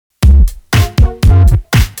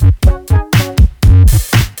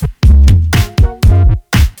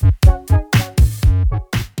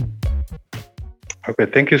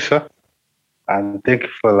Okay, thank you, sir. And thank you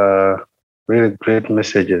for really great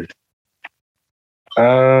messages.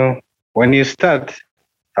 When you start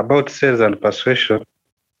about sales and persuasion,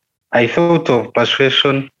 I thought of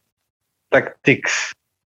persuasion tactics.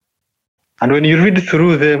 And when you read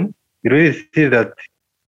through them, you really see that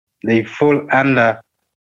they fall under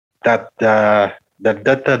that the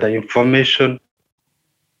data, the information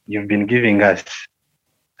you've been giving us.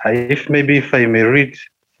 If I may read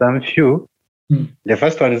some few. The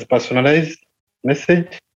first one is personalized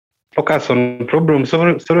message, focus on problem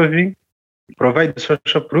solving, provide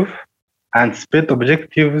social proof, anticipate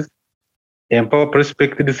objectives, empower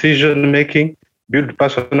prospect decision making, build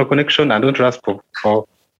personal connection, and don't rush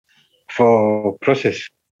for process.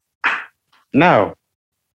 Now,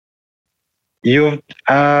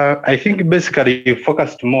 I think basically you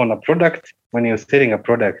focused more on a product when you're selling a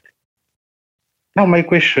product. Now, my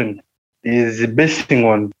question is basing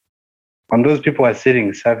on those people who are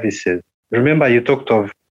selling services. Remember, you talked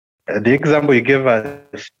of the example you gave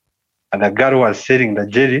us, and the girl was selling the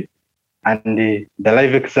jelly, and the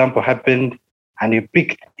live example happened, and you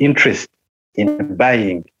picked interest in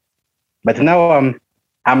buying. But now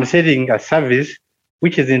I'm selling a service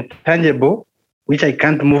which is intangible, which I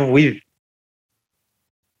can't move with.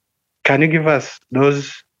 Can you give us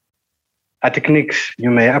those techniques you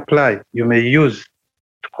may apply, you may use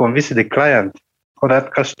to convince the client or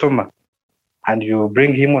that customer, and you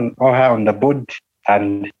bring him or her on the board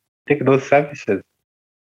and take those services?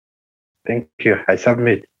 Thank you. I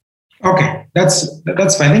submit. Okay, that's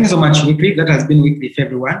fine. Thank you so much, Weekly. That has been Weekly for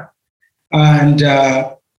everyone. And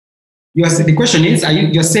the question is,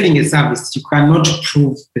 you're selling a service. You cannot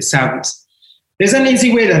prove the service. There's an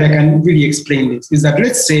easy way that I can really explain this. Is that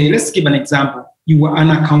let's give an example. You were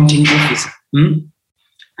an accounting officer,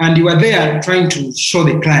 and you are there trying to show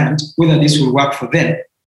the client whether this will work for them.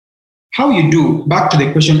 How you do, back to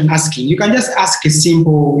the question asking, you can just ask a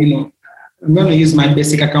simple, I'm going to use my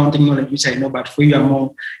basic accounting knowledge, which I know, but for you are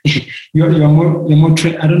more, you're more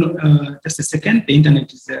trained. I don't know, just a second. The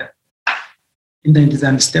internet is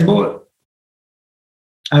unstable.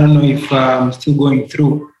 I don't know if I'm still going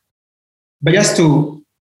through. But just to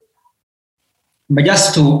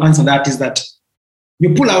answer that is that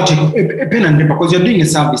you pull out a pen and paper because you're doing a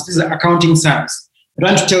service. This is an accounting service. You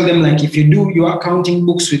want to tell them, like, if you do your accounting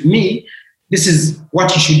books with me, this is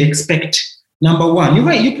what you should expect. Number one,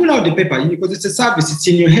 you pull out the paper because it's a service, it's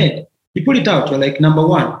in your head. You pull it out, you're like, number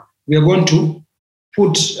one, we are going to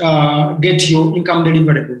get your income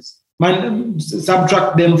deliverables,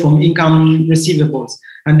 subtract them from income receivables,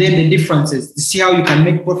 and then the differences. See how you can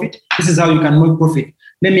make profit? This is how you can make profit.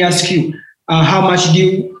 Let me ask you, how much do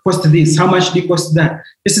you cost this? How much do you cost that?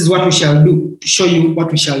 This is what we shall do to show you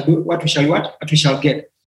what we shall do, what we shall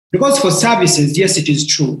get. Because for services, yes, it is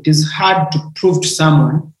true. It is hard to prove to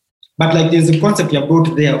someone, but like there's a concept you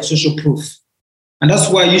brought there of social proof. And that's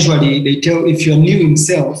why usually they tell, if you're new in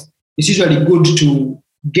sales, it's usually good to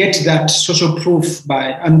get that social proof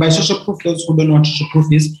by social proof, those who don't know what social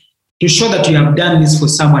proof is, to show that you have done this for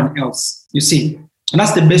someone else, you see. And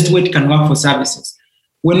that's the best way it can work for services.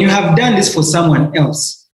 When you have done this for someone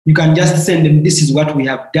else, you can just send them, this is what we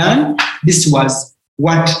have done, this was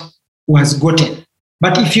what was gotten.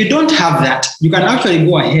 But if you don't have that, you can actually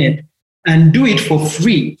go ahead and do it for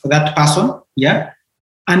free for that person,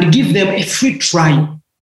 and give them a free trial.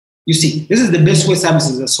 You see, this is the best way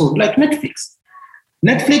services are sold, like Netflix.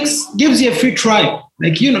 Netflix gives you a free trial,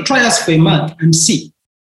 like, try us for a month and see.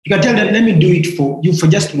 You can tell them, let me do it for you for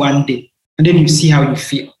just one day, and then you see how you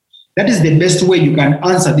feel. That is the best way you can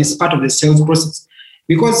answer this part of the sales process,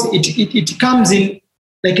 because it comes in,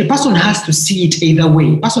 like, a person has to see it either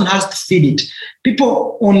way. A person has to feel it.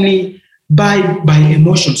 People only buy by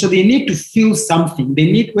emotion. So they need to feel something. They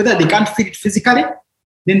need, whether they can't feel it physically,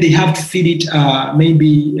 then they have to feel it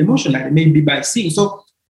maybe emotionally, maybe by seeing. So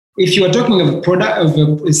if you are talking of a product, of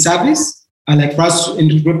a service, like for us in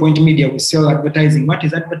Growpoint Media, we sell advertising. What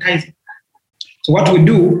is advertising? So what we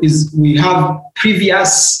do is we have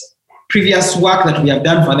previous work that we have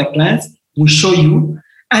done for other clients. We show you.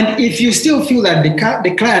 And if you still feel that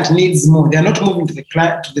the client needs more, they are not moving to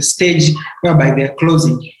the stage whereby they're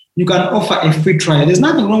closing, you can offer a free trial. There's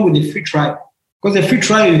nothing wrong with a free trial, because a free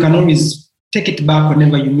trial, you can always take it back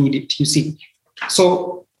whenever you need it, you see.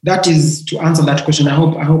 So that is to answer that question. I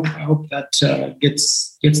hope that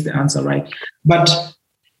gets the answer right. But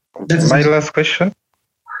that's my last question.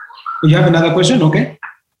 You have another question? Okay.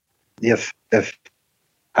 Yes.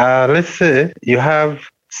 Let's say you have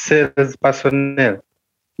sales personnel.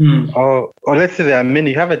 Or let's say there are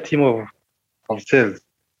many, you have a team of sales.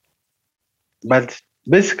 But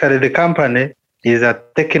basically the company is a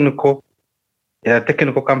technical in a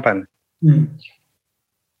technical company. Mm.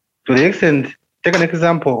 To the extent, take an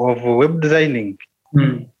example of web designing.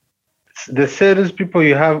 Mm. The sales people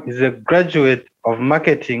you have is a graduate of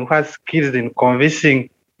marketing who has skills in convincing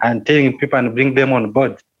and telling people and bring them on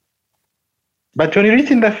board. But when you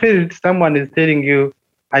reach in the field, someone is telling you,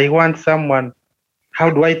 I want someone, how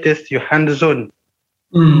do I test you hands-on?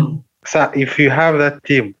 Mm. So if you have that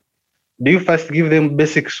team, do you first give them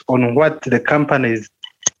basics on what the company is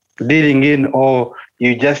dealing in, or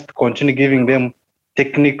you just continue giving them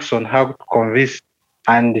techniques on how to convince?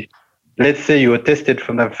 And let's say you were tested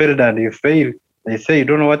from the field and you fail, they say you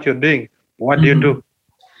don't know what you're doing. What do you do?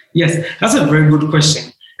 Yes, that's a very good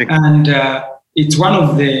question. And it's one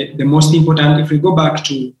of the most important. If we go back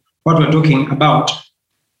to what we're talking about,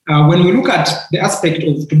 when we look at the aspect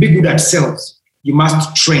of to be good at sales, you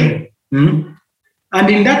must train. And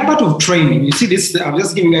in that part of training, you see this, I'm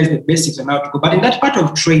just giving you guys the basics on how to go, but in that part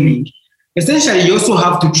of training, essentially you also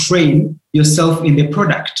have to train yourself in the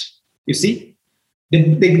product. You see,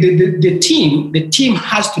 the team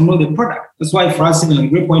has to know the product. That's why for us, even at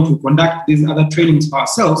Great Point, we conduct these other trainings for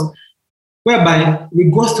ourselves, whereby we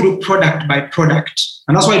go through product by product.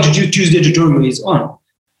 And that's why Tuesday tutorial is on,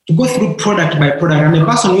 to go through product by product. And the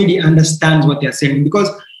person really understands what they're selling, because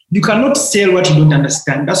you cannot sell what you don't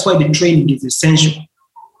understand. That's why the training is essential.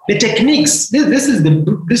 The techniques, this is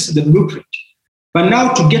the blueprint. But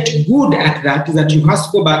now to get good at that is that you have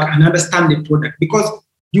to go back and understand the product, because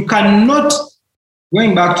you cannot,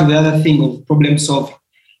 going back to the other thing of problem solving,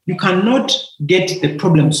 you cannot get the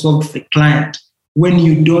problem solved for the client when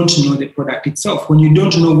you don't know the product itself, when you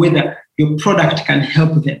don't know whether your product can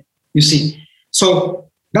help them, you see. So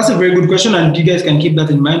that's a very good question, and you guys can keep that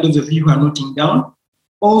in mind, those of you who are noting down.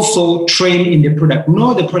 Also train in the product,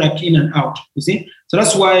 know the product in and out, you see. So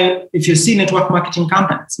that's why if you see network marketing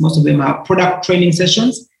companies, most of them have product training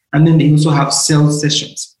sessions, and then they also have sales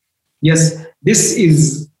sessions. Yes, this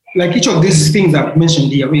is like each of these things I've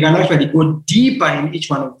mentioned here, we can actually go deeper in each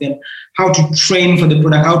one of them, how to train for the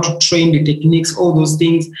product, how to train the techniques, all those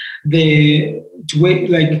things.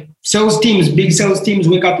 Like sales teams, big sales teams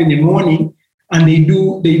wake up in the morning and they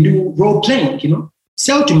do role playing, you know.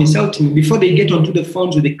 Sell to me, before they get onto the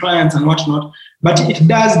phones with the clients and whatnot. But it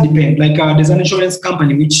does depend. Like there's an insurance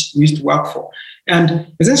company which we used to work for.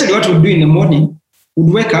 And essentially what we'd do in the morning,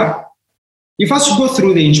 we'd wake up, you first go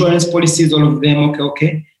through the insurance policies, all of them,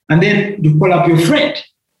 okay. And then you call up your friend.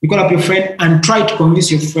 You call up your friend and try to convince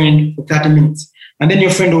your friend for 30 minutes. And then your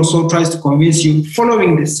friend also tries to convince you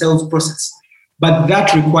following the sales process. But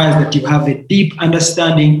that requires that you have a deep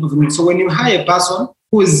understanding of it. So when you hire a person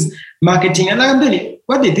who is marketing, and then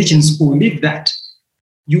what they teach in school, leave that.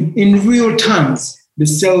 You, in real terms, the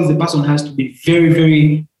person has to be very,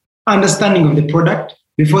 very understanding of the product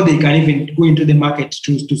before they can even go into the market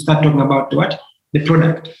to start talking about what? The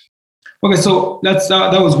product. Okay, so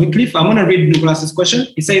that was Wycliffe. I'm going to read Nicholas's question.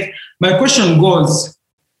 He says, my question goes,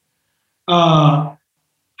 how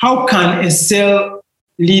can a sale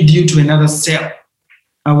lead you to another sale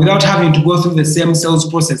without having to go through the same sales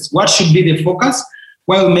process? What should be the focus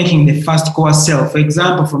while making the first core sale? For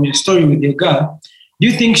example, from your story with your girl, do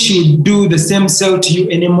you think she would do the same sale to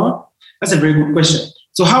you anymore? That's a very good question.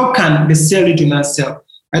 So how can the sale lead to another sale?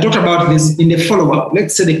 I talked about this in the follow-up.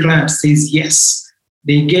 Let's say the client says yes.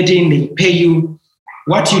 They get in, they pay you.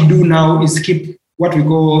 What you do now is keep what we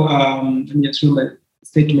call, let me just read my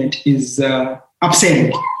statement, is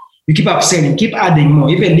upselling. You keep upselling, keep adding more,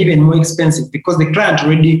 even more expensive, because the client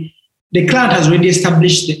has already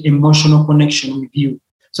established the emotional connection with you.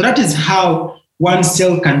 So that is how one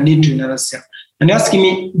sale can lead to another sale. And you're asking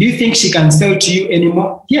me, do you think she can sell to you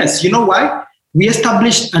anymore? Yes. You know why? We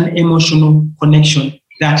established an emotional connection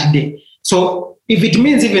that day. So if it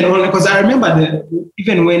means even only, because I remember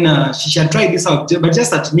even when she had tried this out, but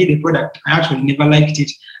just at me, the product, I actually never liked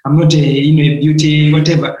it. I'm not a beauty,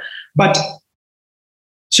 whatever. But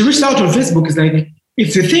she reached out on Facebook. It's like,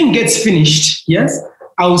 if the thing gets finished, yes,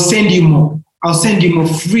 I'll send you more. I'll send you more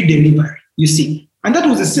free delivery, you see. And that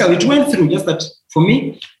was a sale. It went through, just that for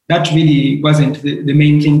me, that really wasn't the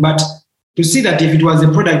main thing. But to see that if it was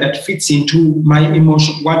a product that fits into my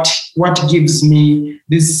emotion, what gives me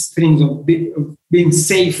these things of being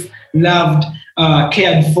safe, loved,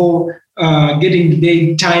 cared for, getting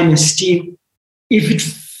daytime esteem, if it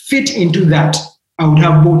fit into that, I would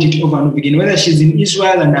have bought it over and over again. Whether she's in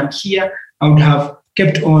Israel and I'm here, I would have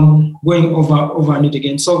kept on going over and it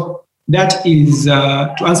again. So that is,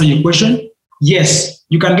 to answer your question, yes,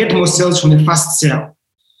 you can get more sales from the first sale.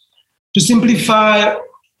 To simplify,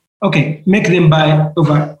 okay, make them buy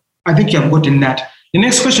over. I think you have gotten that. The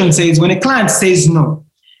next question says, when a client says no,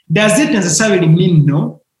 does it necessarily mean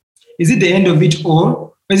no? Is it the end of it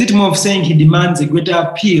all? Or is it more of saying he demands a greater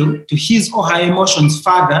appeal to his or her emotions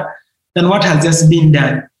further than what has just been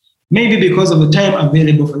done? Maybe because of the time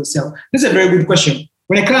available for the sale. This is a very good question.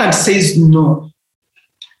 When a client says no,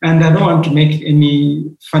 and I don't want to make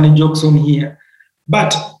any funny jokes on here,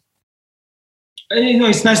 but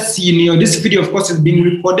it's nice to see, this video, of course, is being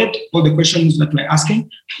recorded. All the questions that we're asking,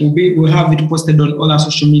 we'll have it posted on all our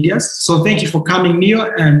social medias. So thank you for coming,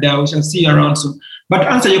 Neo, and we shall see you around soon. But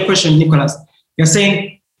to answer your question, Nicholas, you're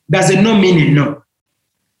saying, does a no mean a no?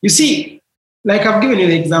 You see, like I've given you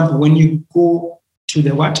the example, when you go to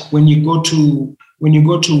the what? When you go to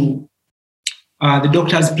the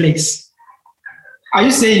doctor's place, are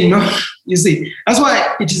you saying no? You see, that's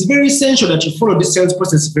why it is very essential that you follow the sales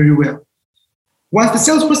process very well. Once the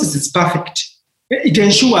sales process is perfect, it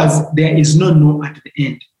ensures there is no at the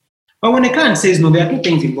end. But when a client says no, there are two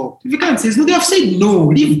things involved. If a client says no, they have said no,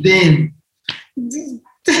 leave them.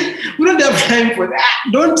 We don't have time for that.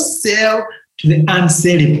 Don't sell to the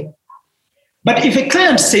unsellable. But if a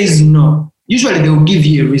client says no, usually they will give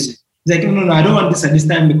you a reason. It's like, no, I don't want this at this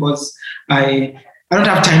time because I don't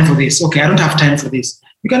have time for this. Okay, I don't have time for this.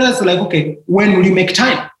 You can ask like, okay, when will you make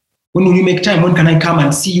time? When will you make time? When can I come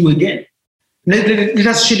and see you again? Let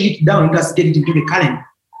us shut it down. Let us get it into the calendar.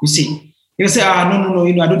 You see, you say, no,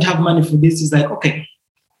 I don't have money for this. It's like, okay,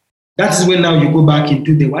 that is when now you go back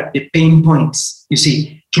into the pain points. You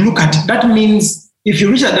see, to look at that means if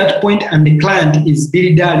you reach at that point and the client is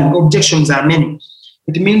very darling, objections are many.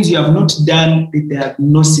 It means you have not done the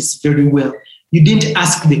diagnosis very well. You didn't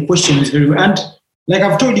ask the questions very well. And like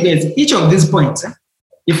I've told you guys, each of these points,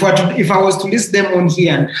 if I was to list them on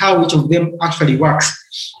here and how each of them actually works,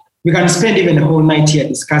 we can spend even a whole night here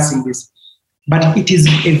discussing this. But it is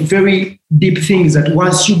a very deep thing that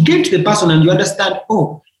once you get to the person and you understand,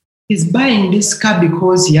 oh, he's buying this car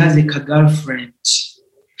because he has a girlfriend.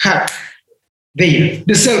 There,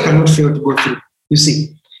 the sale cannot fail to go through. You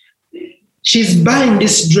see, she's buying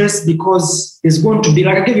this dress because there's going to be,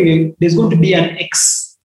 like I gave you, there's going to be an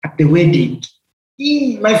ex at the wedding.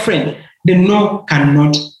 My friend, the no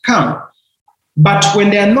cannot come. But when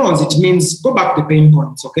there are no's, it means go back to pain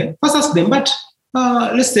points, okay? First ask them, but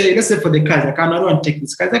let's say for the car, like, I don't want to take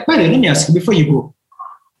this car. Like, by the way, let me ask you before you go,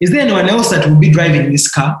 is there anyone else that will be driving this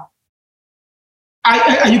car?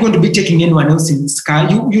 Are you going to be taking anyone else in this car?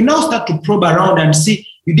 You now start to probe around and see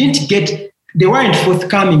they weren't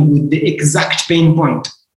forthcoming with the exact pain point.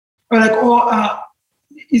 Or like,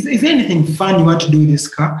 is there anything fun you want to do with this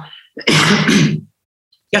car?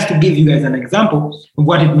 Just to give you guys an example of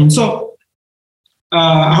what it means. So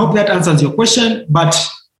I hope that answers your question, but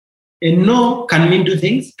a no can mean two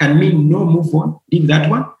things. Can mean no, move on, leave that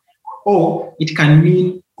one. Or it can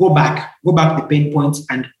mean go back the pain points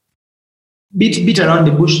and beat around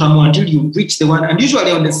the bush somewhere until you reach the one. And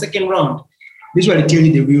usually on the second round, usually tell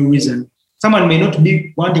you the real reason. Someone may not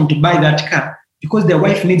be wanting to buy that car because their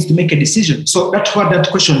wife needs to make a decision. So that's what that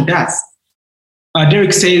question does.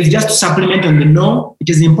 Derek says, just to supplement on the no, it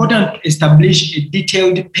is important to establish a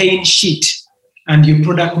detailed pain sheet and your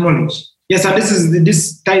product knowledge. Yes, and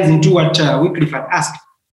this ties into what Wycliffe had asked.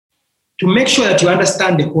 To make sure that you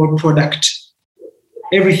understand the whole product,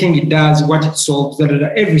 everything it does, what it solves,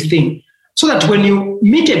 everything. So that when you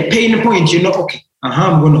meet a pain point, you know, okay,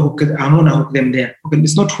 I'm going to hook them there. Okay,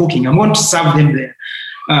 it's not hooking. I'm going to serve them there.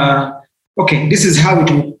 Okay, this is how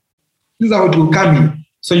it will come in.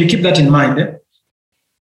 So you keep that in mind. Eh?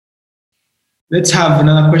 Let's have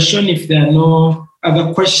another question if there are no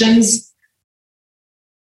other questions.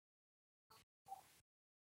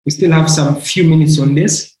 We still have some few minutes on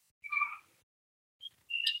this.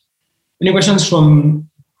 Any questions from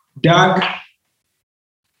Doug?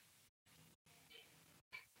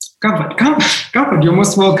 Comfort, you're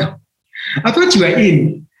most welcome. I thought you were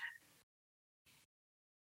in.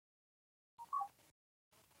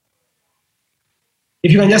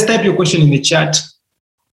 If you can just type your question in the chat,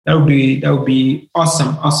 that would be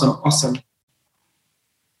awesome.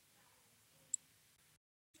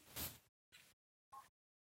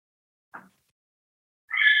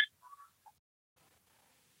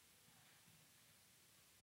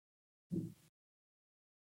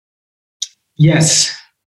 Yes.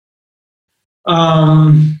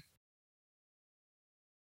 Okay,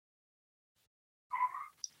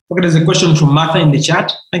 there's a question from Martha in the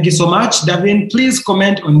chat. Thank you so much. Davin, please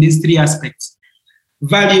comment on these three aspects: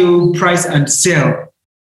 value, price, and sale.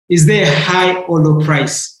 Is there a high or low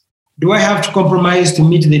price? Do I have to compromise to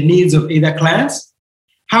meet the needs of either clients?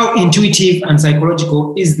 How intuitive and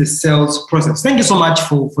psychological is the sales process? Thank you so much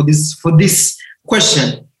for this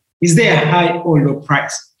question. Is there a high or low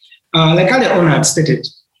price? Like earlier on I had stated,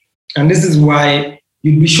 and this is why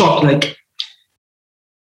you'd be shocked. Like,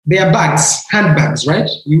 there are bags, handbags, right?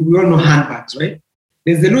 We all know handbags, right?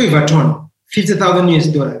 There's the Louis Vuitton, 50,000 US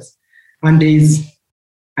dollars. And there's,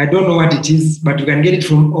 I don't know what it is, but you can get it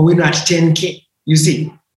from Owino at 10K. You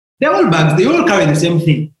see, they're all bags. They all carry the same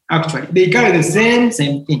thing, actually. They carry the same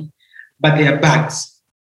thing, but they are bags.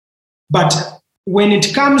 But when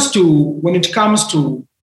it comes to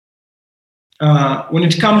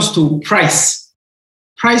price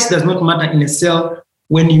does not matter in a sale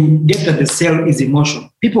when you get that the sale is emotional.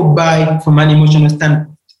 People buy from an emotional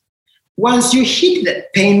standpoint. Once you hit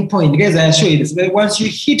that pain point, guys, I assure you this, but once you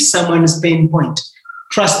hit someone's pain point,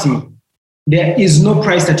 trust me, there is no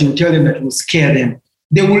price that you tell them that will scare them.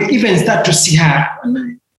 They will even start to see, I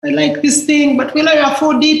like this thing, but will I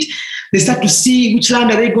afford it? They start to see which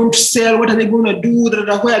land are they going to sell, what are they going to do,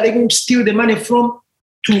 where are they going to steal the money from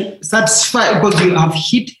to satisfy, because you have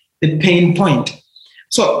hit the pain point.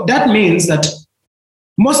 So that means that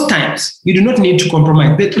most times you do not need to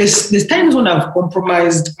compromise. There's times when I've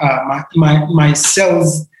compromised my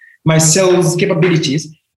sales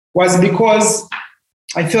capabilities was because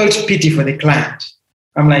I felt pity for the client.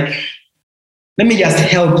 I'm like, let me just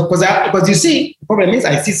help, because you see, the problem is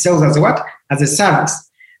I see sales as what? As a service.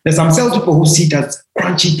 There's some salespeople who see it as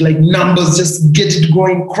crunch it like numbers, just get it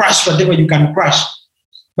going, crush whatever you can crush.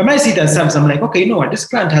 But when I see it as service, I'm like, okay, you know what? This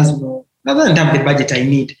client doesn't have the budget I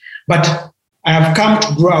need. But I have come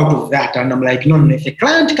to grow out of that, and I'm like, no, if a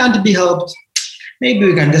client can't be helped, maybe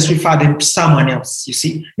we can just refer them to someone else, you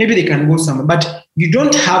see. Maybe they can go somewhere, but you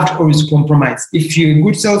don't have to always compromise. If you're a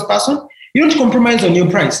good salesperson, you don't compromise on your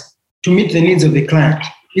price to meet the needs of the client.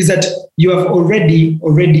 Is that you have already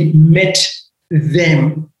met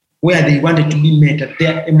them where they wanted to be met at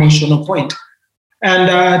their emotional point.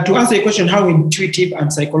 And to answer your question, how intuitive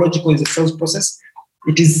and psychological is the sales process?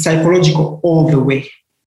 It is psychological all the way.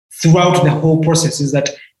 Throughout the whole process, is that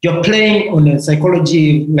you're playing on a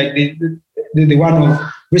psychology like the one of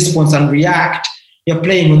response and react. You're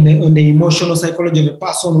playing on the emotional psychology of a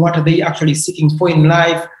person. What are they actually seeking for in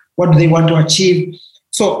life? What do they want to achieve?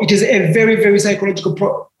 So it is a very, very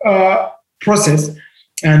psychological process.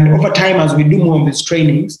 And over time, as we do more of these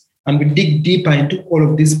trainings and we dig deeper into all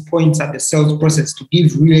of these points at the sales process to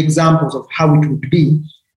give real examples of how it would be,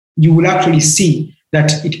 you will actually see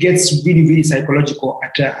that it gets really, really psychological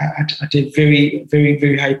at a very, very,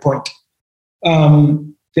 very high point.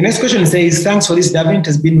 The next question says, thanks for this, Davin. It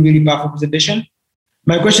has been a really powerful presentation.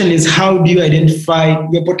 My question is, how do you identify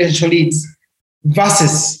your potential leads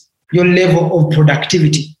versus your level of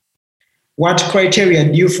productivity? What criteria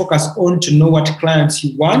do you focus on to know what clients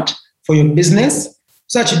you want for your business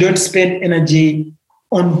so that you don't spend energy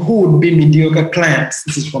on who would be mediocre clients?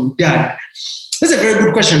 This is from Doug. That's a very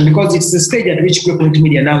good question, because it's the stage at which Growth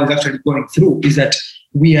Media now is actually going through, is that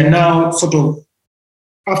we are now sort of,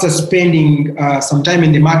 after spending some time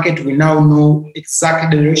in the market, we now know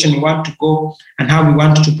exactly the direction we want to go and how we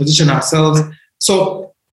want to position ourselves.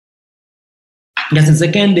 So, just a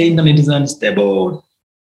second, the internet is unstable.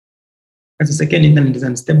 Let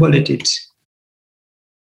it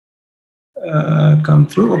come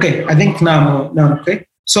through. Okay, I think now okay.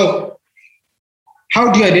 So, how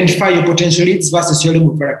do you identify your potential leads versus your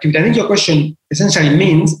level of productivity? I think your question essentially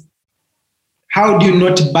means, how do you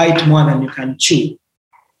not bite more than you can chew?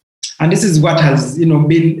 And this is what has,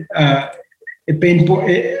 been a pain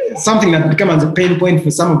point, something that becomes a pain point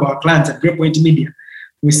for some of our clients at Great Point Media.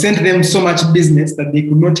 We sent them so much business that they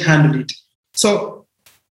could not handle it. So,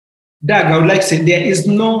 Doug, I would like to say there is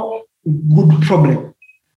no good problem,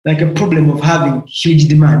 like a problem of having huge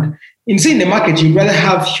demand. In the market, you'd rather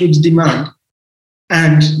have huge demand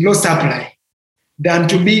and low supply than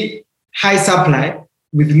to be high supply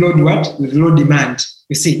with low demand,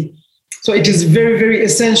 you see. So it is very, very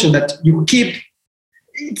essential that you keep,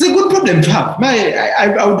 it's a good problem to have.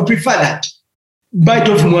 I would prefer that. Bite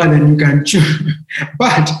off more than you can chew.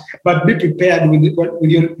 but be prepared with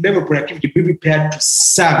your level of productivity, be prepared to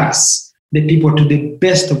service the people to the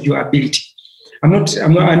best of your ability. I know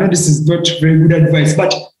this is not very good advice,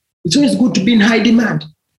 but it's always good to be in high demand.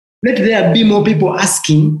 Let there be more people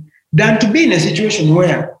asking than to be in a situation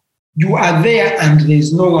where you are there and there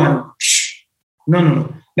is no one.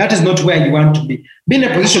 No. That is not where you want to be. Be in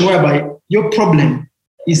a position whereby your problem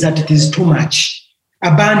is that it is too much.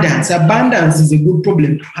 Abundance is a good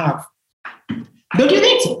problem to have. Don't you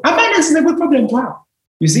think so? Abundance is a good problem to have,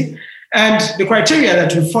 you see? And the criteria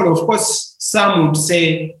that we follow, of course, some would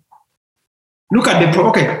say, look at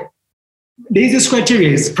the easiest criteria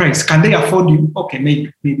is price. Can they afford you? Okay,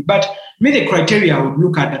 maybe. But maybe the criteria I would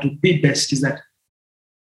look at that would be best is that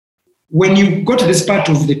when you go to this part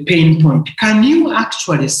of the pain point, can you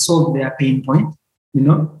actually solve their pain point?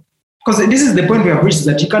 Because this is the point we have reached,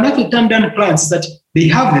 that you can actually turn down clients that they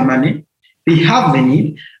have the money, they have the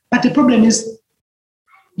need, but the problem is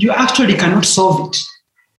you actually cannot solve it.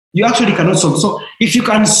 You actually cannot solve it. So if you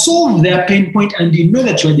can solve their pain point and you know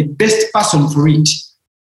that you are the best person for it,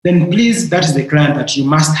 then please, that is the client that you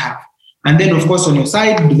must have. And then, of course, on your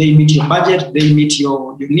side, do they meet your budget? Do they meet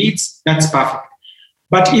your needs? That's perfect.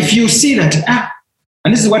 But if you see that,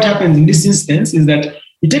 and this is what happens in this instance, is that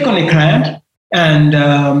you take on a client and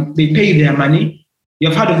they pay their money.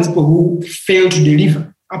 You've heard of these people who fail to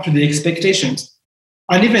deliver up to the expectations.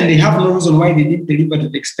 And even they have no reason why they didn't deliver to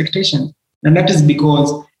the expectations. And that is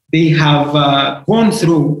because they have gone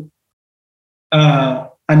through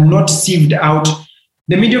and not sieved out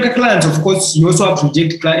the mediocre clients. Of course, you also have to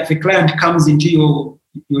reject client. If a client comes into your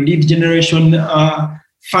lead generation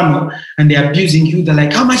funnel and they're abusing you, they're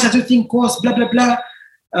like, how much does your thing cost? Blah, blah, blah.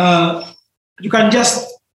 You can just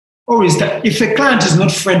always, if a client is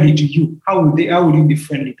not friendly to you, how will you be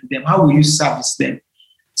friendly to them? How will you service them?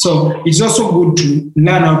 So it's also good to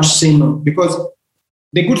learn how to say no, because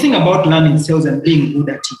the good thing about learning sales and being good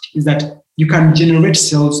at it is that you can generate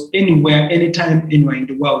sales anywhere, anytime, anywhere in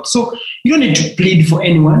the world. So you don't need to plead for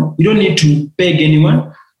anyone. You don't need to beg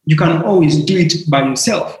anyone. You can always do it by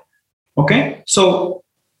yourself. Okay? So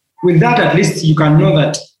with that, at least you can know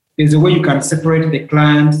that there's a way you can separate the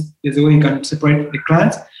clients. There's a way you can separate the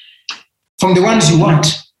clients from the ones you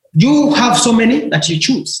want. You have so many that you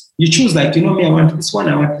choose. You choose like, me, I want this one,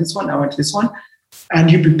 I want this one, I want this one.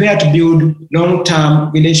 And you prepare to build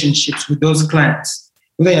long-term relationships with those clients.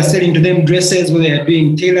 Whether you're selling to them dresses, whether you're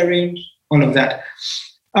doing tailoring, all of that.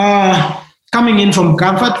 Coming in from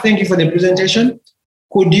Comfort, thank you for the presentation.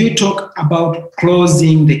 Could you talk about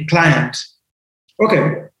closing the client?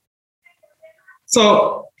 Okay.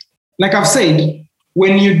 So, like I've said,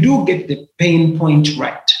 when you do get the pain point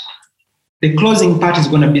right, the closing part is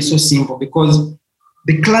going to be so simple because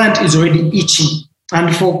the client is already itching.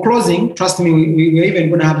 And for closing, trust me, we're even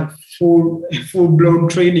going to have a full-blown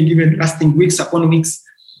training, even lasting weeks upon weeks,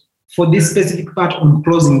 for this specific part on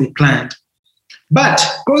closing the client. But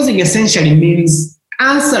closing essentially means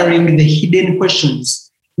answering the hidden questions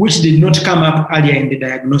which did not come up earlier in the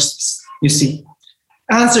diagnosis, you see.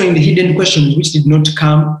 Answering the hidden questions which did not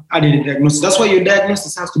come earlier in the diagnosis. That's why your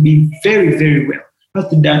diagnosis has to be very, very well. Has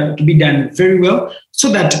to be done very well so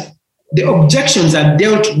that the objections are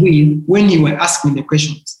dealt with when you are asking the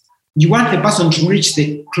questions. You want the person to reach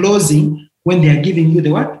the closing when they are giving you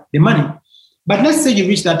the what? The money. But let's say you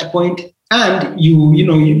reach that point and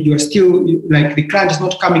you are still like the client is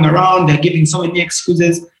not coming around, they're giving so many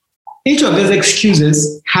excuses. Each of those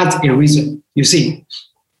excuses has a reason, you see.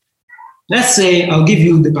 Let's say I'll give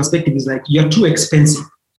you the perspective is like you're too expensive.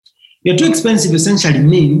 You're too expensive essentially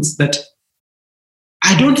means that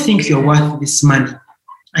I don't think you're worth this money.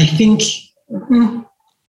 I think,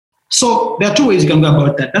 so there are two ways you can go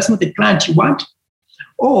about that. That's not the client you want,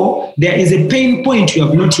 or there is a pain point you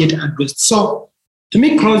have not yet addressed. So to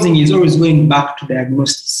me, closing is always going back to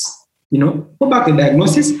diagnosis. Go back to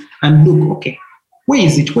diagnosis and look, okay, where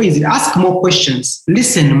is it? Where is it? Ask more questions,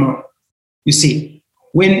 listen more. You see,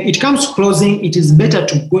 when it comes to closing, it is better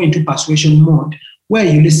to go into persuasion mode where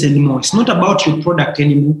you listen more. It's not about your product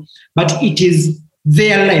anymore, but it is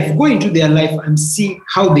their life. Go into their life and see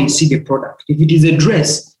how they see the product. If it is a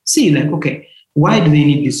dress, see like, okay, why do they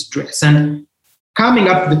need this dress? And coming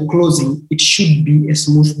up to the closing, it should be a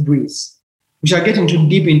smooth breeze. We shall get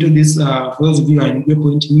deep into this for those of you who are in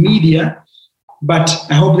Greypoint Media, but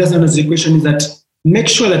I hope that's not the question, is that make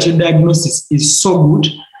sure that your diagnosis is so good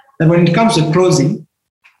that when it comes to closing,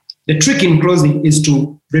 the trick in closing is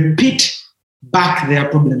to repeat back their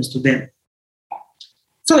problems to them.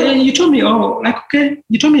 So you told me,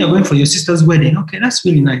 you told me you're going for your sister's wedding. Okay, that's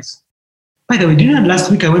really nice. By the way, do you know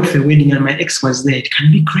last week I went for a wedding and my ex was there? It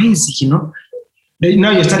can be crazy, Now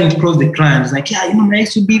you're starting to close the clients. Like, my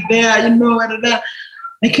ex will be there,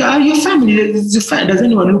 Like, your family, does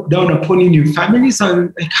anyone look down upon you in your family?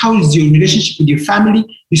 So, like, how is your relationship with your family?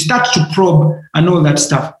 You start to probe and all that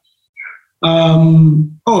stuff.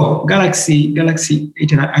 Galaxy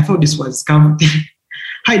 89. I thought this was scam.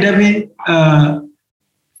 Hi, David.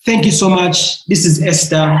 Thank you so much. This is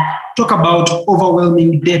Esther. Talk about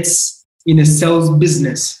overwhelming debts in a sales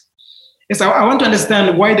business. Yes, I want to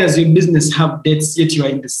understand, why does your business have debts yet you are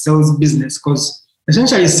in the sales business? Because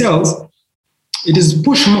essentially sales, it is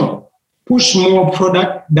push more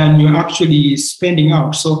product than you're actually spending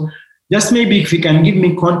out. So just maybe if you can give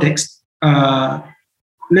me context, let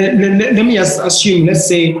me assume, let's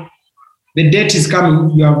say the debt is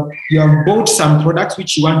coming, you have bought some products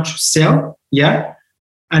which you want to sell, yeah?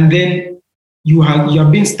 And then you have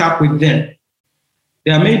been stuck with them.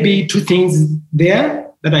 there may be two things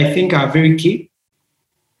there that I think are very key.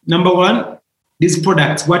 Number one, these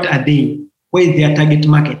products, what are they? Where is their target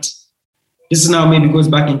market? This now maybe goes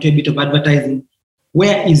back into a bit of advertising.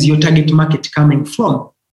 Where is your target market coming from?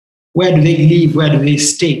 Where do they live? Where do they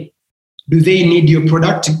stay? Do they need your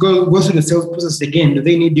product? Go through the sales process again. Do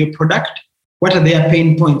they need your product? What are their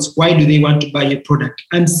pain points? Why do they want to buy your product?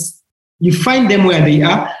 And you find them where they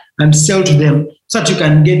are and sell to them so that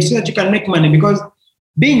you can make money, because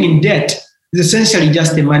being in debt is essentially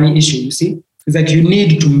just a money issue, you see. It's like you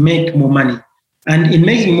need to make more money. And in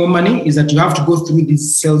making more money is that you have to go through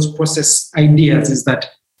these sales process ideas, is that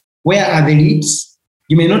where are the leads?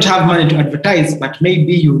 You may not have money to advertise, but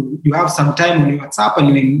maybe you have some time on your WhatsApp and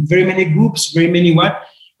you're in very many groups, very many what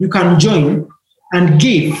you can join and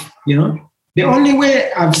give, you know. The only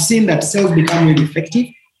way I've seen that sales become really effective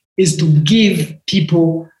is to give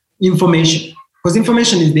people information, because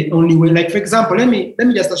information is the only way. Like, for example, let me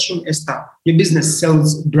just assume, Esther, your business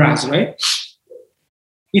sells bras, right?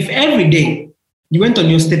 If every day you went on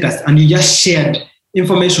your status and you just shared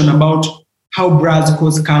information about how bras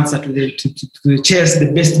cause cancer to the chest,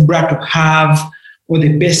 the best bra to have, or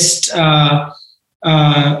the best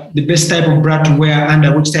type of bra to wear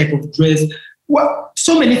under which type of dress. Well,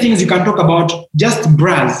 so many things you can talk about, just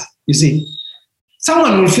bras, you see.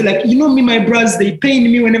 Someone will feel like, you know me, my bras, they pain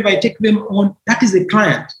me whenever I take them on. That is a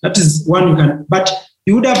client. That is one you can, but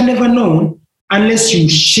you would have never known unless you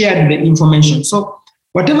shared the information. So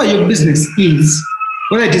whatever your business is,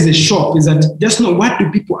 whether it is a shop, is that just know what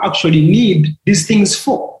do people actually need these things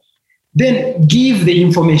for. Then give the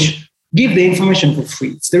information. Give the information for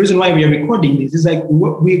free. It's the reason why we are recording this. It's like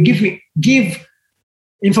we give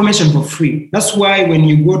information for free. That's why when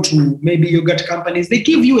you go to maybe yogurt companies, they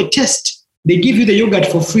give you a test. They give you the yogurt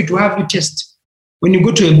for free to have you test. When you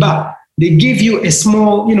go to a bar, they give you a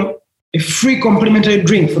small, a free complimentary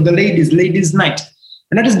drink for the ladies' night.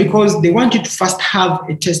 And that is because they want you to first have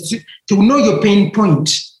a test to know your pain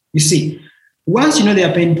point. You see, once you know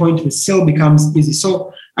their pain point, the sale becomes easy.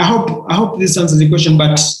 So I hope this answers the question.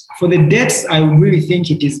 But for the debts, I really think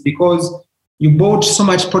it is because you bought so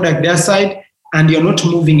much product their side and you're not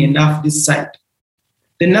moving enough this side.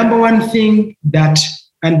 The number one thing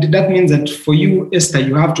and that means that for you, Esther,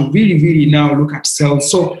 you have to really, really now look at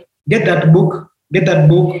sales. So get that book.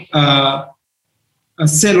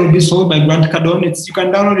 Sell or Be Sold by Grant Cardone. You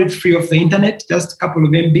can download it free off the internet, just a couple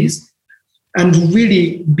of MBs, and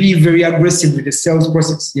really be very aggressive with the sales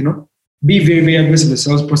process, Be very, very aggressive with the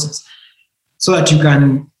sales process so that you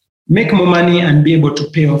can make more money and be able to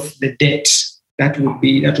pay off the debt. That would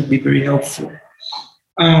be very helpful.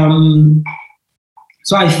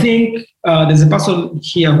 So I think there's a person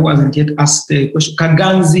here who hasn't yet asked the question.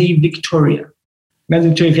 Kaganzi Victoria. Kaganzi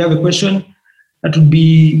Victoria, if you have a question, that would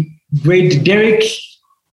be great. Derek,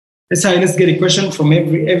 let's get a question from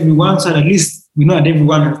everyone, so at least we know that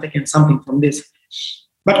everyone has taken something from this.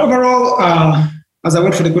 But overall, as I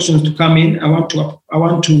wait for the questions to come in, I want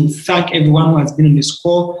to thank everyone who has been on this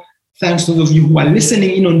call. Thanks to those of you who are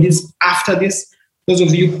listening in on this after this. Those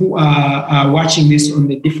of you who are watching this on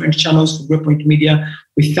the different channels for Growpoint Media,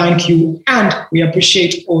 we thank you and we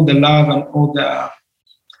appreciate all the love and all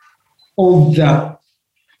the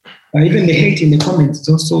even the hate in the comments is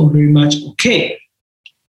also very much okay.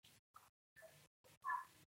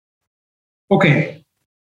 Okay.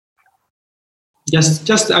 I'm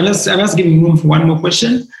just giving room for one more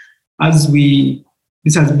question, as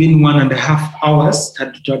this has been 1.5 hours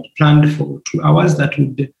that we had planned for 2 hours.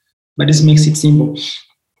 But this makes it simple.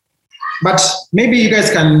 But maybe you guys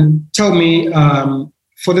can tell me,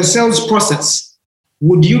 for the sales process,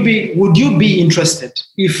 would you be interested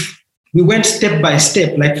if we went step by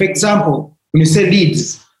step? Like, for example, when you say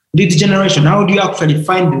lead generation, how do you actually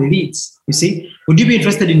find the leads? You see, would you be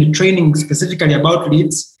interested in a training specifically about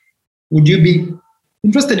leads? Would you be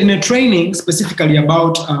interested in a training specifically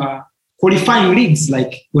about qualifying leads?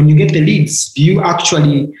 Like, when you get the leads,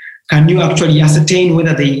 can you actually ascertain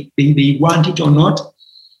whether they want it or not?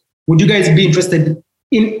 Would you guys be interested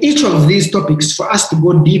in each of these topics for us to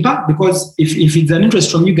go deeper? Because if it's an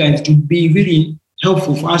interest from you guys, it would be really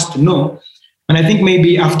helpful for us to know. And I think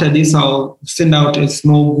maybe after this, I'll send out a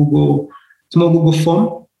small Google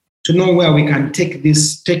form to know where we can take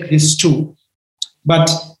this to. But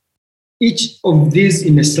each of these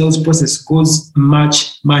in the sales process goes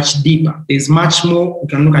much, much deeper. There's much more. We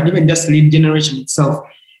can look at even just lead generation itself.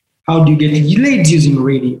 How do you get leads using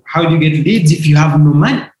radio? How do you get leads if you have no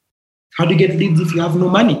money? How do you get leads if you have no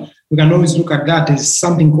money? We can always look at that as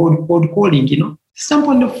something called cold calling, Some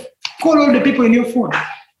point of call all the people in your phone.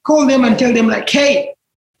 Call them and tell them like, hey,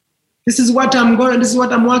 this is what I'm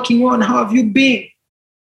working on. How have you been?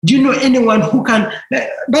 Do you know anyone who can? But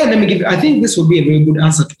let me give. I think this will be a very good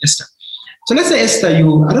answer to Esther. So let's say, Esther, I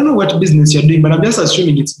don't know what business you're doing, but I'm just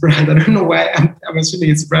assuming it's bras. I don't know why I'm assuming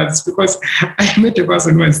it's bras, because I met a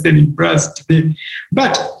person who was selling bras today.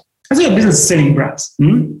 But as your business is selling bras,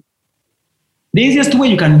 the easiest way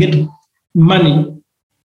you can get money,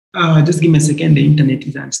 just give me a second, the internet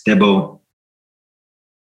is unstable.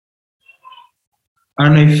 I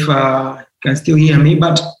don't know if you can still hear me,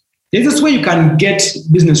 but the easiest way you can get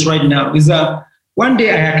business right now is one day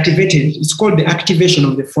I activated, it's called the activation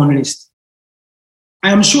of the phone list.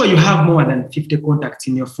 I am sure you have more than 50 contacts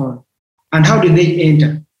in your phone. And how do they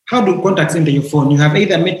enter? How do contacts enter your phone? You have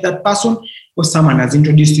either met that person or someone has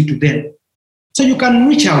introduced you to them. So you can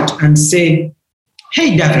reach out and say,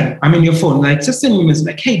 hey, Davin, I'm in your phone. Like, just send me a message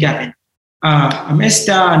like, hey, Davin, I'm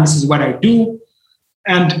Esther and this is what I do.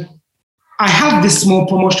 And I have this small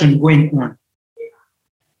promotion going on.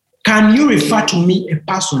 Can you refer to me a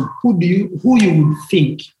person who you would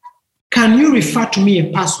think? Can you refer to me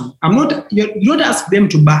a person? You don't ask them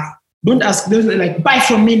to buy. Don't ask them like, buy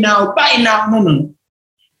from me now, buy now. No.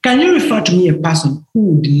 Can you refer to me a person who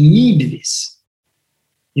would need this?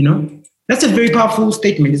 That's a very powerful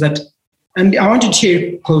statement. Is that, and I want to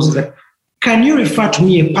share close that. Can you refer to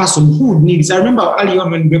me a person who would need this? I remember early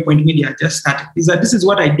on when Breakpoint Media just started, is that this is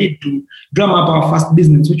what I did to drum up our first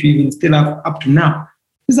business, which we even still have up to now.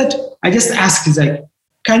 Is that I just asked, is like,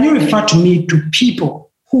 can you refer to me to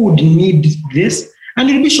people who would need this? And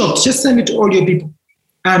you'll be shocked. Just send it to all your people.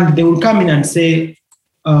 And they will come in and say,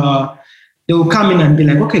 they will come in and be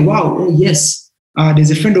like, okay, wow, oh yes, there's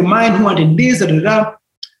a friend of mine who wanted this, da, da, da.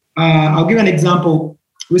 I'll give an example.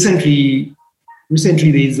 Recently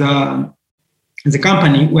there's a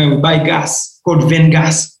company where we buy gas called Ven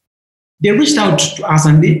Gas. They reached out to us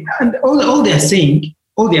and all they are saying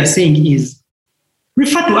is,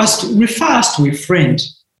 refer us to a friend.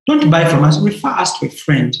 Don't buy from us, refer us to a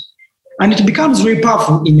friend. And it becomes very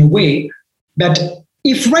powerful in a way that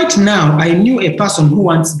if right now I knew a person who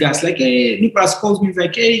wants gas, like, hey, Nicholas calls me,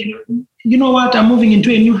 like, hey, you know what, I'm moving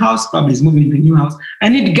into a new house, probably is moving into a new house. I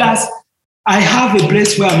need gas. I have a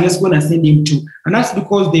place where I'm just going to send him to. And that's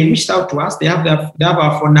because they reached out to us. They have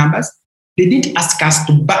our phone numbers. They didn't ask us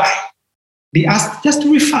to buy. They asked just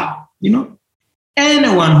to refer,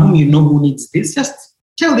 Anyone whom you know who needs this, just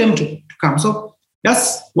tell them to come. So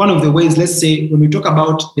that's one of the ways, let's say, when we talk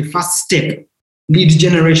about the first step, lead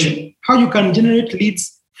generation, how you can generate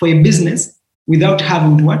leads for a business without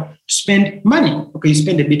having to spend money. Okay, you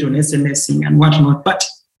spend a bit on SMSing and whatnot, but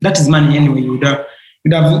that is money anyway. You would have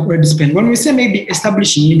already spent. When we say maybe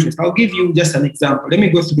establishing interest, I'll give you just an example. Let me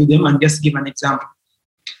go through them and just give an example.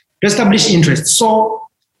 To establish interest. So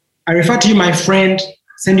I refer to you, my friend,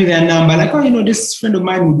 send you their number, like, oh, this friend of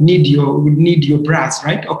mine would need your bras,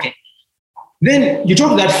 right? Okay. Then you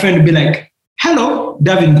talk to that friend and be like, hello,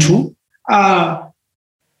 Davin 2.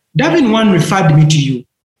 Davin 1 referred me to you.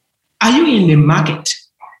 Are you in the market?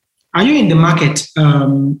 Are you in the market?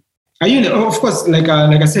 Of course, like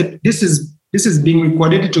I said, this is being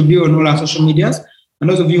recorded to be on all our social medias. And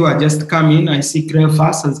those of you who are just coming, I see Creel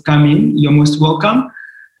Fast has come in. You're most welcome.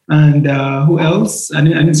 And who else? I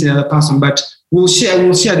didn't see the other person, but we'll share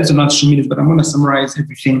this on our social medias, but I'm going to summarize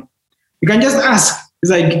everything. You can just ask. It's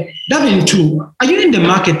like, Davin 2, are you in the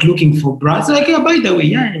market looking for bras? Like, yeah, by the way,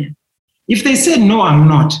 yeah. If they say, no, I'm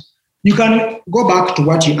not, you can go back to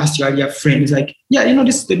what you asked your earlier friend. It's like, yeah,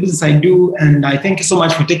 this is the business I do, and I thank you so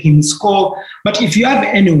much for taking this call. But if you have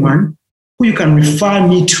anyone who you can refer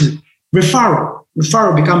me to,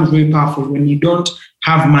 referral becomes very powerful when you don't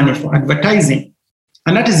have money for advertising.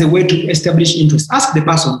 And that is a way to establish interest. Ask the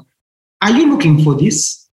person, are you looking for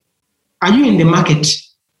this? Are you in the market?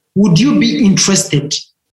 Would you be interested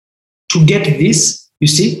to get this? You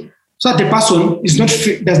see, so that the person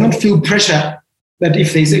does not feel pressure that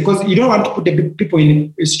if they say, because you don't want to put the people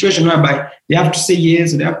in a situation whereby they have to say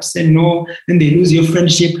yes or they have to say no, then they lose your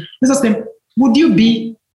friendship. Let's ask them, would you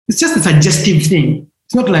be? It's just a suggestive thing.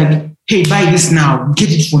 It's not like, hey, buy this now,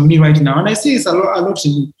 get it from me right now. And I see it's a lot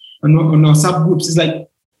on our subgroups. It's like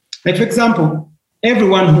for example,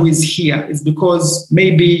 everyone who is here is because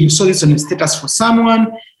maybe you saw this on a status for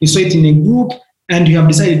someone, you saw it in a group, and you have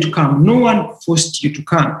decided to come. No one forced you to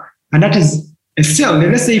come. And that is a sale.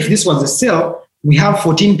 Let's say if this was a sale, we have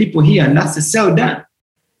 14 people here, and that's a sale done.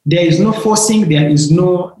 There is no forcing, there is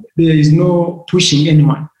no pushing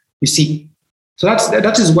anyone, you see. So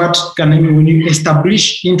that is what can happen when you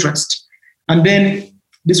establish interest. And then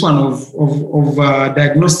this one of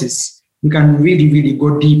diagnosis, we can really, really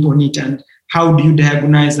go deep on it. And how do you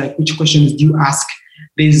diagnose, like which questions do you ask?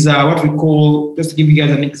 There's what we call, just to give you guys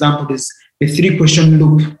an example, there's the 3-question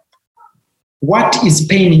loop. what is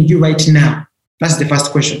paining you right now? That's the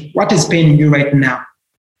first question. What is paining you right now?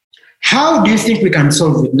 How do you think we can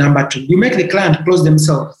solve it? Number 2, you make the client close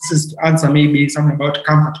themselves. This is to answer maybe something about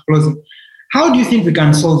comfort closing. How do you think we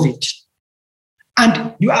can solve it?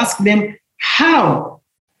 And you ask them, how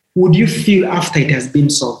would you feel after it has been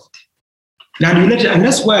solved? Now you let it, and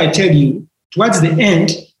that's why I tell you, towards the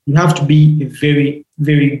end, you have to be a very,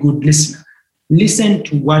 very good listener. Listen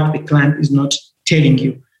to what the client is not telling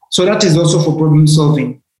you. So that is also for problem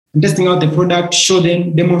solving. And testing out the product, show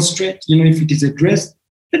them, demonstrate. If it is a dress,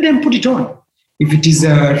 let them put it on. If it is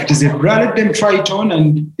a bra, let them try it on,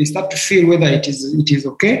 and they start to feel whether it is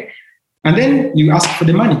okay. And then you ask for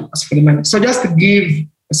the money. So just to give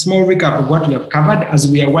a small recap of what we have covered as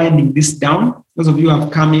we are winding this down. Those of you who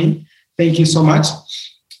have come in, thank you so much.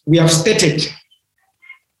 We have stated.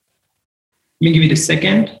 Let me give it a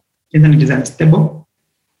second. Internet is unstable.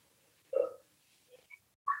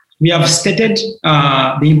 We have stated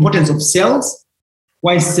the importance of sales,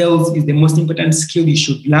 why sales is the most important skill you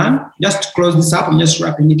should learn. Just to close this up, I'm just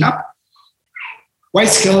wrapping it up. Why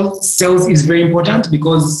sales is very important,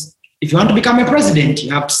 because if you want to become a president,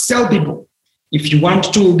 you have to sell people. If you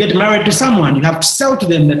want to get married to someone, you have to sell to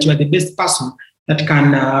them that you are the best person that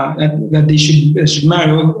can that they should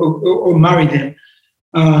marry or marry them.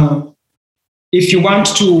 If you want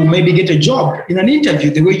to maybe get a job in an interview,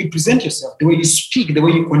 the way you present yourself, the way you speak, the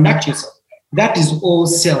way you conduct yourself, that is all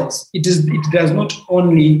sales. It does not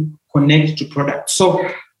only connect to products. So,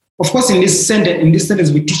 of course, in this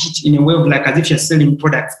sentence, we teach it in a way of like as if you're selling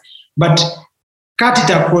products, but cut it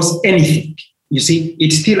across anything. You see,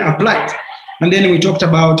 it still applies. And then we talked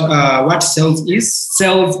about what sales is.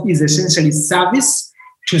 Sales is essentially service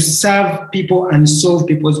to serve people and solve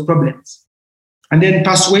people's problems. And then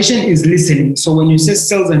persuasion is listening. So when you say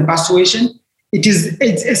sales and persuasion, it's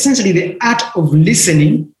essentially the art of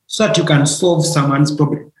listening so that you can solve someone's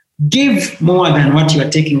problem. Give more than what you are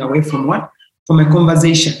taking away from a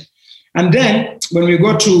conversation. And then when we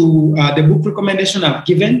go to the book recommendation I've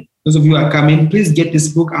given, those of you who are coming, please get this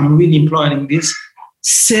book. I'm really imploring this.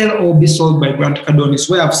 Sell or Be Sold by Grant Cardone. It's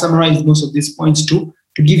where I've summarized most of these points to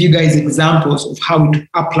give you guys examples of how it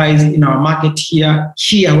applies in our market here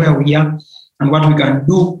where we are, and what we can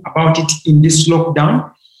do about it in this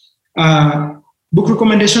lockdown. Book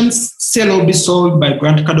recommendations, Sell or Be Sold by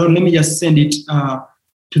Grant Cardone. Let me just send it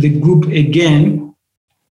to the group again.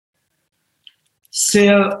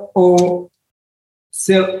 Sell or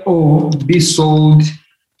Be Sold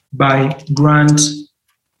by Grant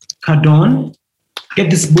Cardone. Get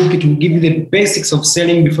this book. It will give you the basics of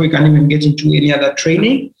selling before you can even get into any other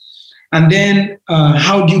training. And then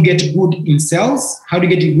how do you get good in sales? How do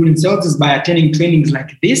you get good in sales is by attending trainings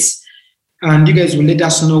like this. And you guys will let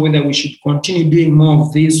us know whether we should continue doing more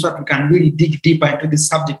of this so that we can really dig deeper into the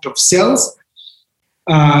subject of sales.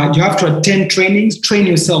 You have to attend trainings, train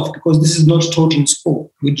yourself, because this is not taught in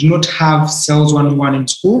school. We do not have sales 101 in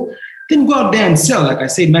school. Then go out there and sell. Like I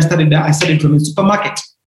said, I started from a supermarket.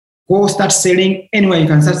 Go start selling anywhere you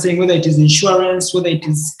can start selling, whether it is insurance, whether it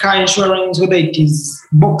is car insurance, whether it is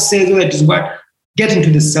boxes, whether it is what. Get into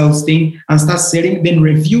the sales thing and start selling, then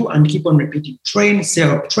review and keep on repeating. Train,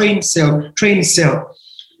 sell, train, sell, train, sell.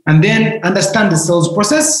 And then understand the sales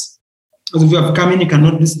process. Those of you who have come in, you can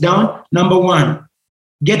note this down. Number 1,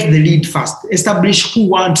 get the lead first. Establish who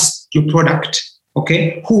wants your product,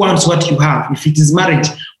 okay? Who wants what you have? If it is marriage,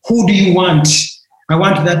 who do you want? I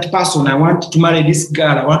want that person. I want to marry this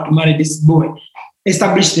girl. I want to marry this boy.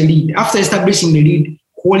 Establish the lead. After establishing the lead,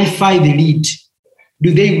 qualify the lead.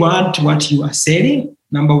 Do they want what you are selling?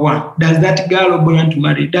 Number 1. Does that girl or boy want to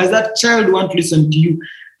marry? Does that child want to listen to you?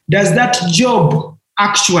 Does that job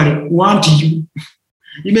actually want you?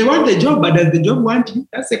 You may want the job, but does the job want you?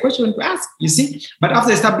 That's the question to ask, you see? But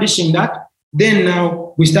after establishing that, then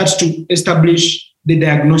now we start to establish the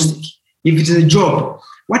diagnostic. If it is a job,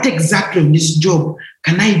 what exactly in this job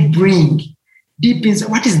can I bring deep inside?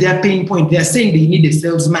 What is their pain point? They are saying they need a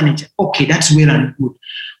sales manager. Okay, that's well and good.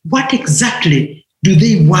 What exactly do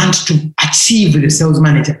they want to achieve with a sales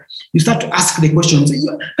manager? You start to ask the questions.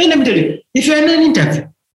 Let me tell you, if you're in an interview,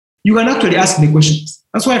 you can actually ask the questions.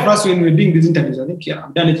 That's why for us, when we're doing these interviews, I think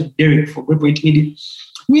I've done it with Derek for Breakpoint Media.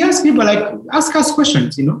 We ask people, ask us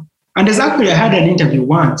questions, And there's actually, I had an interview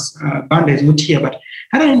once, Banda is not here, but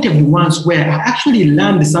I had an interview once where I actually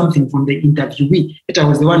learned something from the interviewee, that I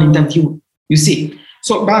was the one interviewed, you see.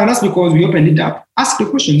 So but that's because we opened it up. Ask the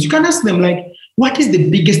questions. You can ask them what is the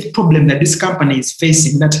biggest problem that this company is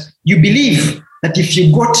facing that you believe that if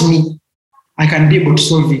you got me, I can be able to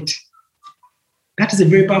solve it? That is a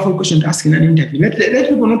very powerful question to ask in an interview. Let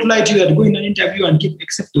people not lie to you that go in an interview and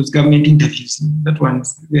accept those government interviews. That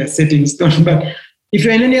one's they are set in stone. But if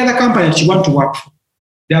you're in any other company that you want to work for,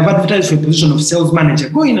 they have advertised for a position of sales manager.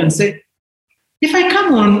 Go in and say, if I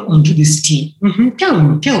come onto this team, tell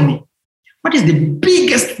me, what is the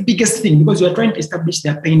biggest thing? Because you are trying to establish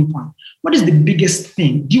their pain point. What is the biggest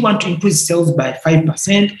thing? Do you want to increase sales by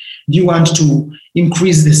 5%? Do you want to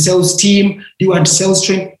increase the sales team? Do you want sales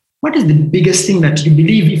training? What is the biggest thing that you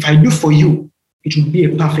believe if I do for you, it will be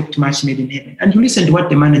a perfect match made in heaven? And you listen to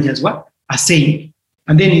what the managers are saying.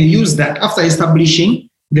 And then you use that after establishing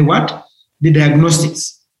the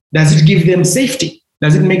diagnostics. Does it give them safety?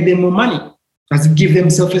 Does it make them more money? Does it give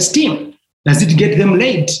them self-esteem? Does it get them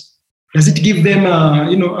laid? Does it give them,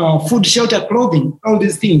 food, shelter, clothing? All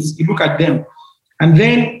these things, you look at them. And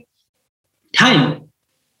then time.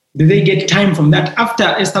 Do they get time from that?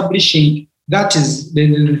 After establishing, that is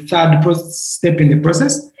the third step in the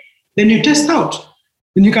process. Then you test out.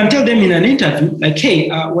 Then you can tell them in an interview, like, hey,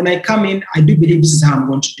 when I come in, I do believe this is how I'm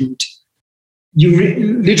going to do it.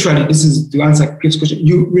 You literally, this is to answer Chris' question,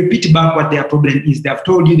 you repeat back what their problem is. They have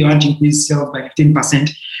told you they want to increase sales by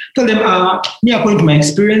 15%. Tell them, me, according to my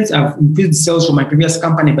experience, I've increased sales from my previous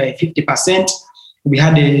company by 50%. We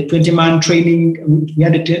had a 20-man training, we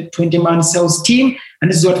had a 20-man sales team,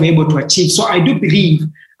 and this is what we're able to achieve. So I do believe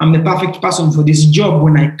I'm the perfect person for this job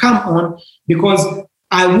when I come on, because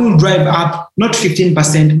I will drive up, not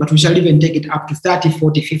 15%, but we shall even take it up to 30,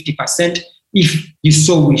 40, 50% if you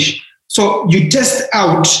so wish. So you test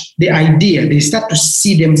out the idea. They start to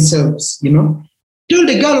see themselves, Tell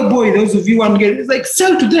the girl or boy, those of you want to get, it's like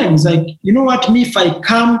sell to them. It's like, you know what, me, if I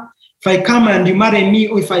come and you marry me,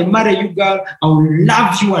 or if I marry you, girl, I will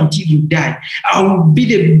love you until you die. I will be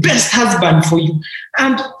the best husband for you.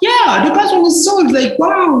 And yeah, the person is so like,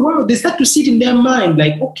 wow. They start to see it in their mind,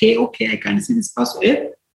 like, okay, I can see this person. Yeah?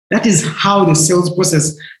 That is how the sales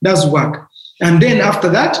process does work. And then after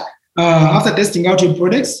that, after testing out your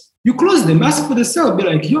products, you close them, ask for the sale, be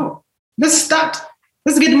like, yo, let's start.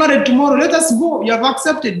 Let's get married tomorrow. Let us go. You have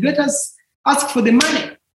accepted. Let us ask for the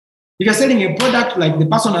money. If you're selling a product, like the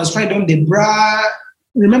person has tried on the bra,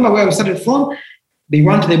 remember where we started from? They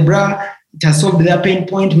want the bra. It has solved their pain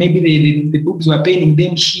point. Maybe the boobs were paining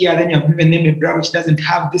them here. Then you have given them a bra which doesn't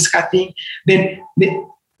have this kind of thing. Then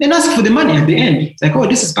ask for the money at the end. It's like, oh,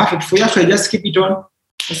 this is perfect for you. Actually, just keep it on.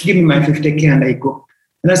 Just give me my 50K and I go.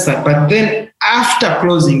 And that's that. But then after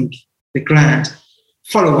closing the client,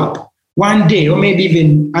 follow up. One day or maybe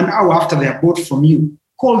even an hour after they are bought from you,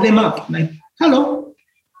 call them up. Like, hello,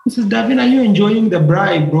 Mrs. Davin, are you enjoying the bra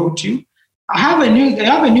I brought you? I have a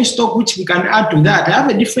new stock which we can add to that. I have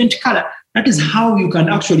a different color. That is how you can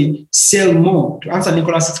actually sell more. To answer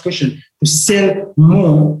Nicholas's question, to sell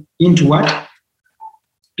more into what?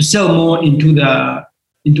 To sell more into the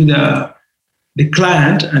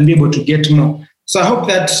client and be able to get more. So I hope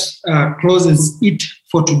that closes it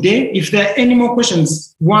for today. If there are any more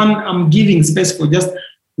questions, I'm giving space for just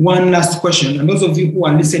one last question. And those of you who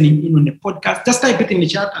are listening in on the podcast, just type it in the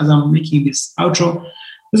chat as I'm making this outro.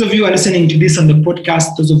 Those of you who are listening to this on the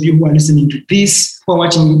podcast, those of you who are listening to this, who are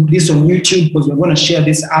watching this on YouTube, because we're going to share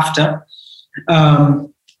this after,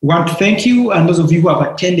 want to thank you. And those of you who have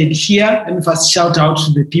attended here, let me first shout out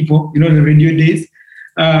to the people, the radio days,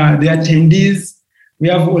 the attendees. We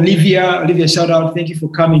have Olivia. Olivia, shout out. Thank you for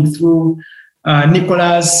coming through.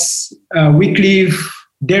 Nicholas, Wycliffe,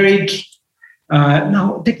 Derek.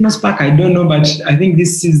 Now, Technospark, I don't know, but I think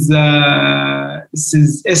this is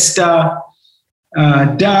Esther,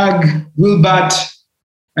 Doug, Wilbert,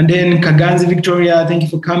 and then Kaganzi Victoria. Thank you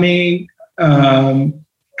for coming.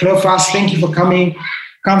 Cleophas, thank you for coming.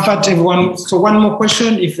 Comfort, everyone. So one more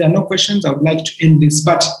question. If there are no questions, I would like to end this.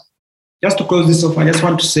 But just to close this off, I just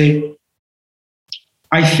want to say,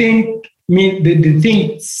 I think the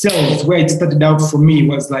thing sales where it started out for me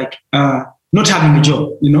was like not having a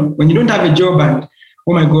job. When you don't have a job and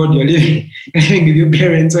oh my God, you're living with your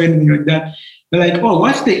parents or anything like that, you're like, oh,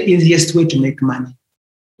 what's the easiest way to make money?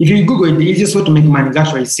 If you Google it, the easiest way to make money is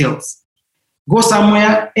actually sales. Go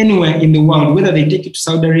somewhere, anywhere in the world, whether they take you to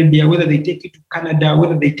Saudi Arabia, whether they take you to Canada,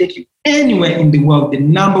 whether they take you anywhere in the world, the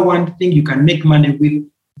number one thing you can make money with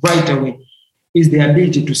right away is the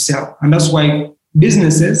ability to sell. And that's why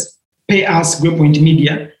businesses pay us, Growpoint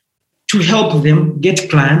Media, to help them get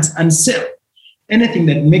clients and sell. Anything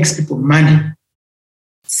that makes people money,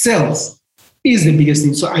 sales is the biggest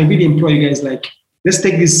thing. So I really implore you guys, let's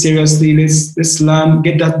take this seriously. Let's learn,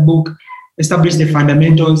 get that book, establish the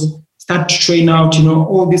fundamentals, start to train out,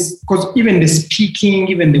 all this, because even the speaking,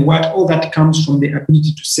 even the what, all that comes from the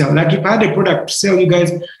ability to sell. Like if I had a product to sell, you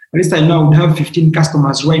guys, at least I know I would have 15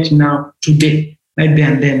 customers right now today. right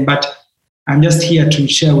there and then. But I'm just here to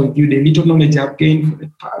share with you the little knowledge I've gained for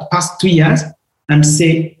the past 2 years and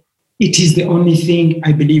say it is the only thing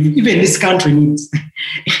I believe even this country needs.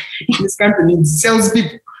 This country needs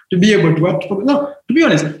salespeople to be able to work. No, to be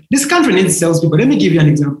honest, this country needs salespeople. Let me give you an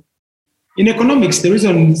example. In economics, the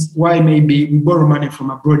reason why maybe we borrow money from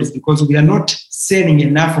abroad is because we are not selling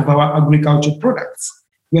enough of our agricultural products.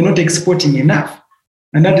 We are not exporting enough.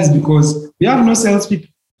 And that is because we have no salespeople.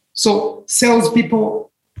 So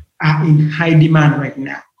salespeople are in high demand right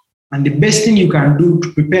now. And the best thing you can do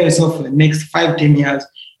to prepare yourself for the next 5-10 years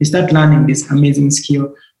is start learning this amazing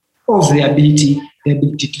skill of the ability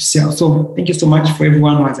to sell. So thank you so much for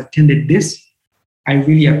everyone who has attended this. I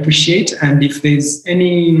really appreciate. And if there's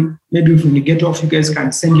any, maybe when you get off, you guys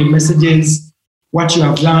can send your messages, what you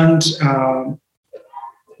have learned,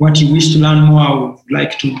 what you wish to learn more. I would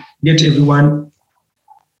like to get everyone.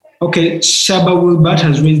 Okay, Shaba Wilbert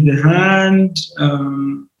has raised the hand.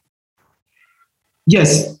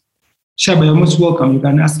 Yes, Shaba, you're most welcome. You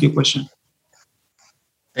can ask your question.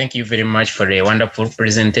 Thank you very much for a wonderful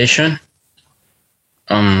presentation.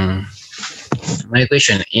 My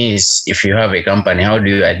question is, if you have a company, how do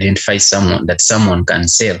you identify someone can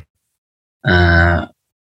sell? And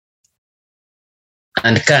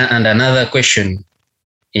another question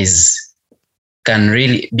is, can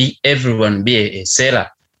really be everyone be a seller?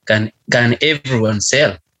 Can everyone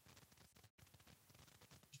sell?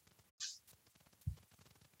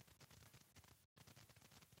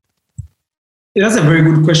 That's a very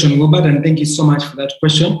good question, Wilbert, and thank you so much for that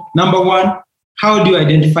question. Number one, how do you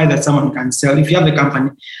identify that someone can sell? If you have a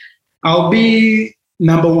company, I'll be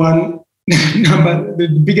number one.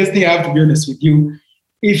 The biggest thing I have to be honest with you,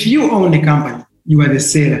 if you own a company, you are the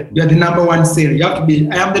seller. You are the number one seller. You have to be,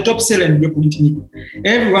 I am the top seller in Great Point Media.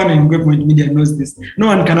 Everyone in Great Point Media knows this. No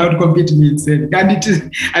one can outcompete me in selling.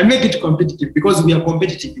 I make it competitive because we are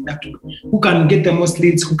competitive in that way. Who can get the most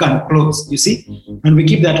leads, who can close, you see? And we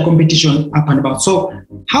keep that competition up and about. So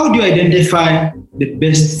how do you identify the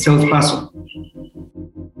best salesperson?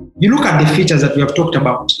 You look at the features that we have talked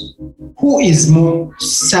about. Who is more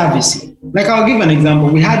servicey? Like I'll give an example.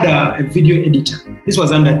 We had a video editor. This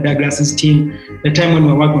was under Douglas's team, the time when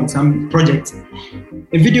we were working on some projects.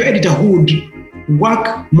 A video editor who would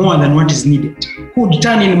work more than what is needed, who would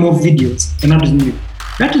turn in more videos than what is needed.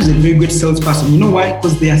 That is a very good salesperson. You know why?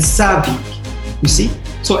 Because they are serving, you see?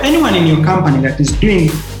 So anyone in your company that is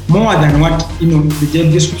doing more than what the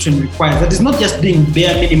job description requires, that is not just doing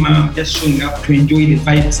bare minimum, just showing up to enjoy the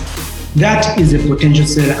vibes, that is a potential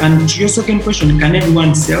seller. And to your second question, can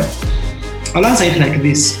everyone sell? I'll answer it like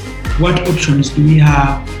this. What options do we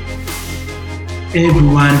have?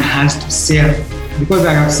 Everyone has to sell. Because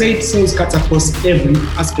like I've said, sales cuts across every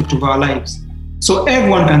aspect of our lives. So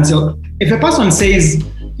everyone can sell. If a person says,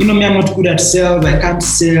 me, I'm not good at sales, I can't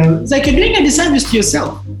sell, it's like you're doing a disservice to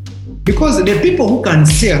yourself. Because the people who can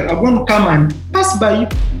sell are going to come and pass by you.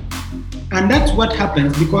 And that's what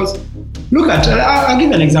happens because, look at, I'll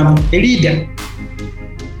give an example. A leader,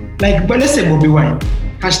 but let's say Bobby Wine,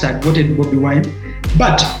 hashtag voted Bobby Wine,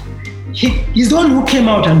 but he's the one who came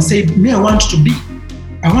out and said, I want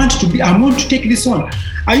to take this on.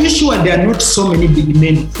 Are you sure there are not so many big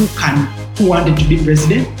men who wanted to be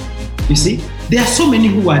president? You see, there are so many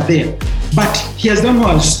who are there, but he has done who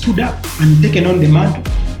has stood up and taken on the mantle.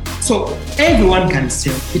 So everyone can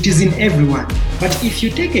sell. It is in everyone. But if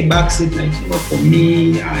you take a backseat, for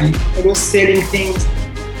me, I was selling things.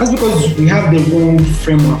 That's because we have the wrong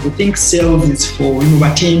framework. We think sales is for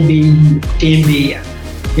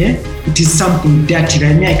yeah, it is something dirty.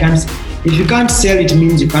 If you can't sell, it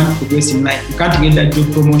means you can't progress in life. You can't get that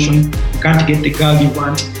job promotion. You can't get the girl you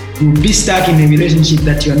want. You'll be stuck in a relationship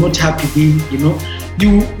that you are not happy with.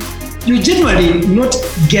 You generally not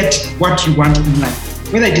get what you want in life.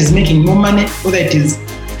 Whether it is making more money, whether it is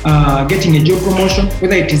getting a job promotion,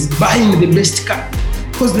 whether it is buying the best car.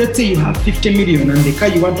 Because let's say you have 50 million and the car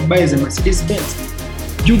you want to buy is a Mercedes Benz.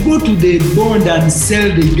 You go to the bond and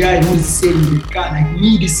sell the guy who is selling the car, like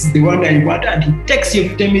me, this is the one I want, and he takes you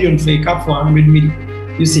 50 million for a car for 100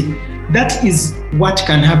 million. You see, that is what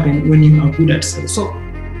can happen when you are good at sales. So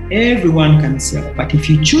everyone can sell, but if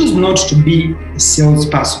you choose not to be a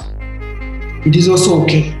salesperson, it is also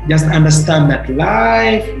okay. Just understand that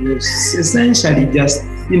life is essentially just,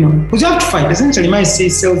 because you have to fight. Essentially, my say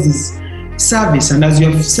sales is service, and as you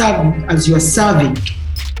are serving,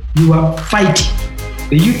 you are fighting.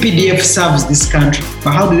 The UPDF serves this country,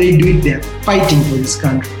 but how do they do it? They are fighting for this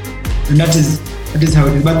country, and that is how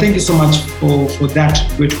it is. But thank you so much for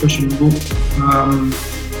that great question,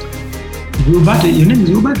 Wilbert. Your name is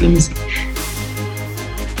Wilbert. Let me see.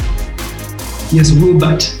 Yes,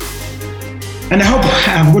 Wilbert. And I hope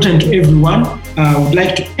I've gotten to everyone. I would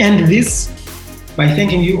like to end this by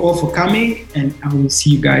thanking you all for coming, and I will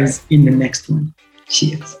see you guys in the next one.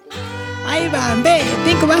 Cheers.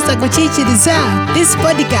 This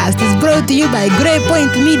podcast is brought to you by Grey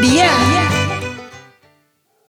Point Media.